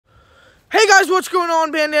Hey guys, what's going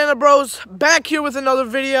on? Bandanna Bros back here with another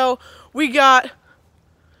video. We got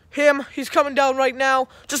him. He's coming down right now.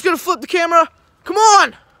 Just gonna flip the camera. Come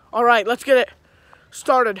on! Alright, let's get it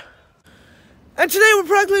started. And today we're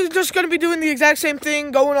practically just gonna be doing the exact same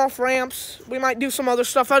thing, going off ramps. We might do some other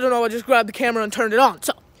stuff. I don't know. I just grabbed the camera and turned it on.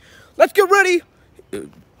 So, let's get ready.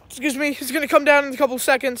 Excuse me. He's gonna come down in a couple of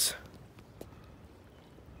seconds.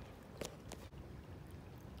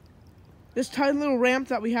 This tiny little ramp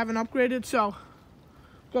that we haven't upgraded, so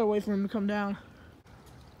gotta wait for him to come down.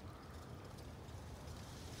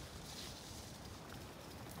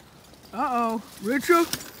 Uh-oh, Richard.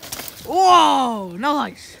 Whoa,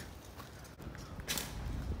 nice.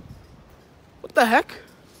 What the heck?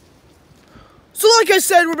 So like I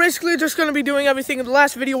said, we're basically just gonna be doing everything in the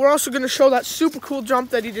last video. We're also gonna show that super cool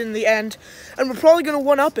jump that he did in the end, and we're probably gonna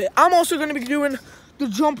one-up it. I'm also gonna be doing the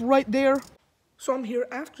jump right there. So I'm here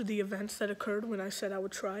after the events that occurred when I said I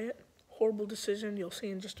would try it. Horrible decision, you'll see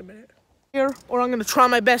in just a minute. Here, or I'm gonna try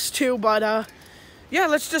my best too, but yeah,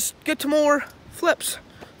 let's just get to more flips.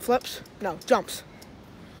 Flips? No, jumps.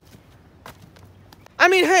 I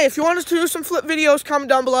mean, hey, if you want us to do some flip videos, comment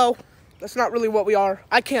down below. That's not really what we are.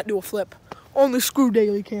 I can't do a flip. Only Screw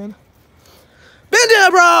Daily can. Bandanna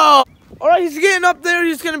Bro! Alright, he's getting up there.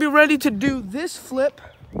 He's gonna be ready to do this flip.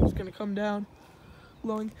 He's gonna come down,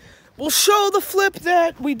 blowing. We'll show the flip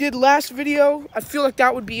that we did last video. I feel like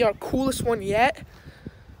that would be our coolest one yet.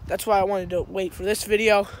 That's why I wanted to wait for this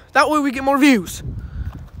video. That way we get more views.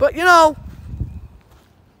 But, you know,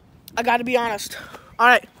 I gotta be honest.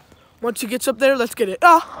 Alright, once he gets up there, let's get it.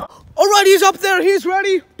 Alright, he's up there. He's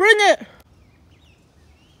ready. Bring it.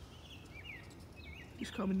 He's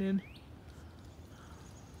coming in.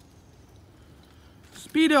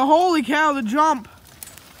 Speed it. Holy cow, the jump.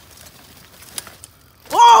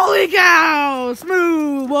 Holy cow!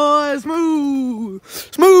 Smooth, boys, smooth.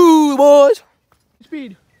 Smooth, boys.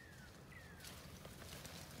 Speed.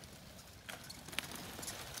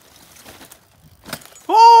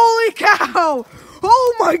 Holy cow!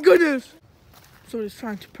 Oh my goodness! So what he's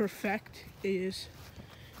trying to perfect is,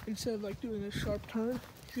 instead of like doing this sharp turn,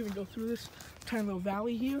 he's gonna go through this tiny little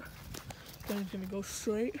valley here. Then he's gonna go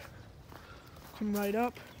straight, come right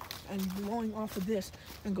up, and blowing off of this,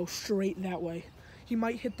 and go straight that way. He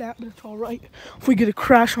might hit that, but it's all right. If we get a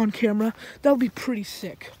crash on camera, that'll be pretty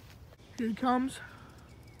sick. Here he comes.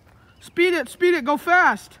 Speed it, go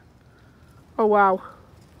fast. Oh, wow.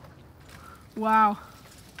 Wow.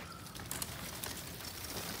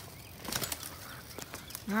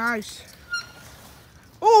 Nice.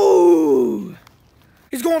 Ooh!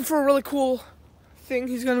 He's going for a really cool thing.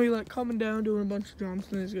 He's gonna be like coming down, doing a bunch of jumps,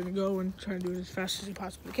 and then he's gonna go and try to do it as fast as he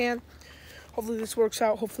possibly can. Hopefully this works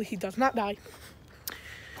out. Hopefully he does not die.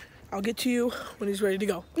 I'll get to you when he's ready to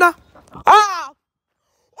go. Nah. All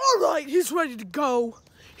right, he's ready to go.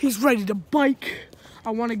 He's ready to bike.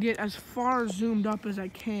 I want to get as far zoomed up as I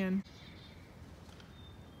can.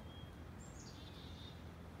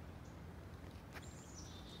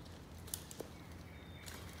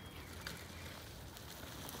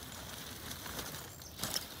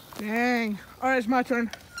 Dang. All right, it's my turn.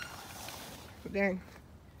 Dang.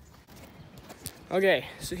 Okay,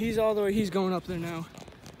 so he's all the way, he's going up there now.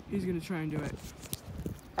 He's gonna try and do it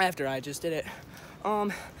after I just did it.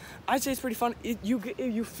 I'd say it's pretty fun.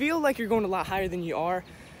 You feel like you're going a lot higher than you are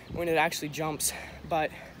when it actually jumps,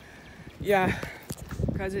 but yeah,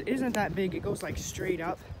 because it isn't that big. It goes like straight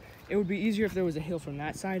up. It would be easier if there was a hill from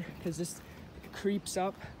that side because this creeps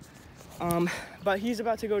up. But he's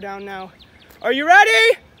about to go down now. Are you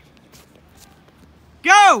ready?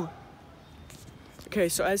 Go! Okay,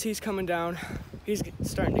 so as he's coming down, he's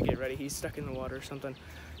starting to get ready. He's stuck in the water or something.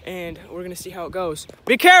 And we're gonna see how it goes.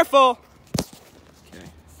 Be careful! Okay.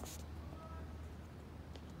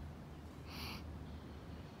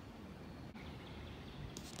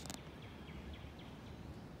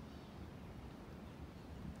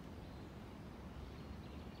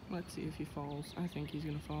 Let's see if he falls. I think he's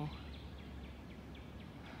gonna fall.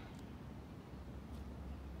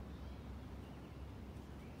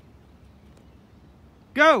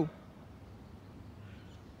 Go!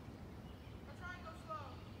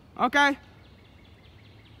 Okay.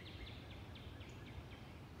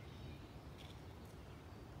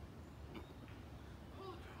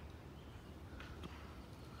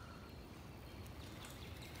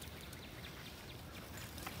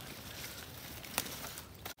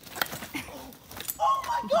 Oh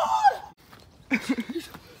my God!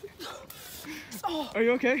 Are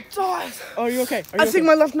you okay? Oh, are you okay? I think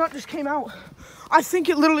my left nut just came out. I think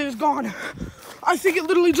it literally is gone. I think it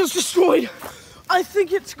literally just destroyed. I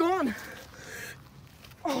think it's gone.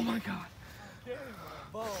 Oh my God.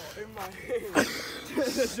 in my hand.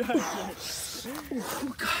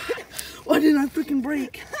 Oh God! Why didn't I freaking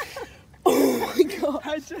break? Oh my God!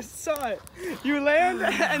 I just saw it. You land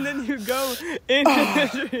and then you go into the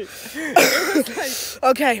tree. It was like...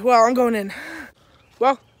 Okay, well, I'm going in.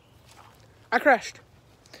 Well, I crashed.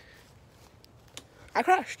 And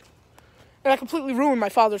I completely ruined my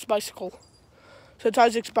father's bicycle. Since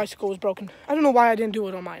Isaac's bicycle was broken. I don't know why I didn't do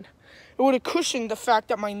it on mine. It would have cushioned the fact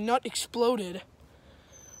that my nut exploded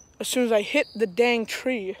as soon as I hit the dang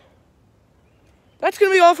tree. That's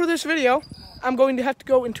going to be all for this video. I'm going to have to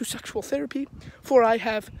go into sexual therapy, for I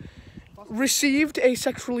have received a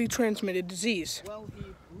sexually transmitted disease. Well, he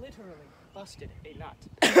literally busted a nut.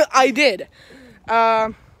 I did.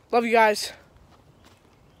 Love you guys.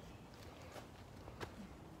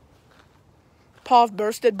 Pav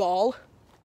bursted ball.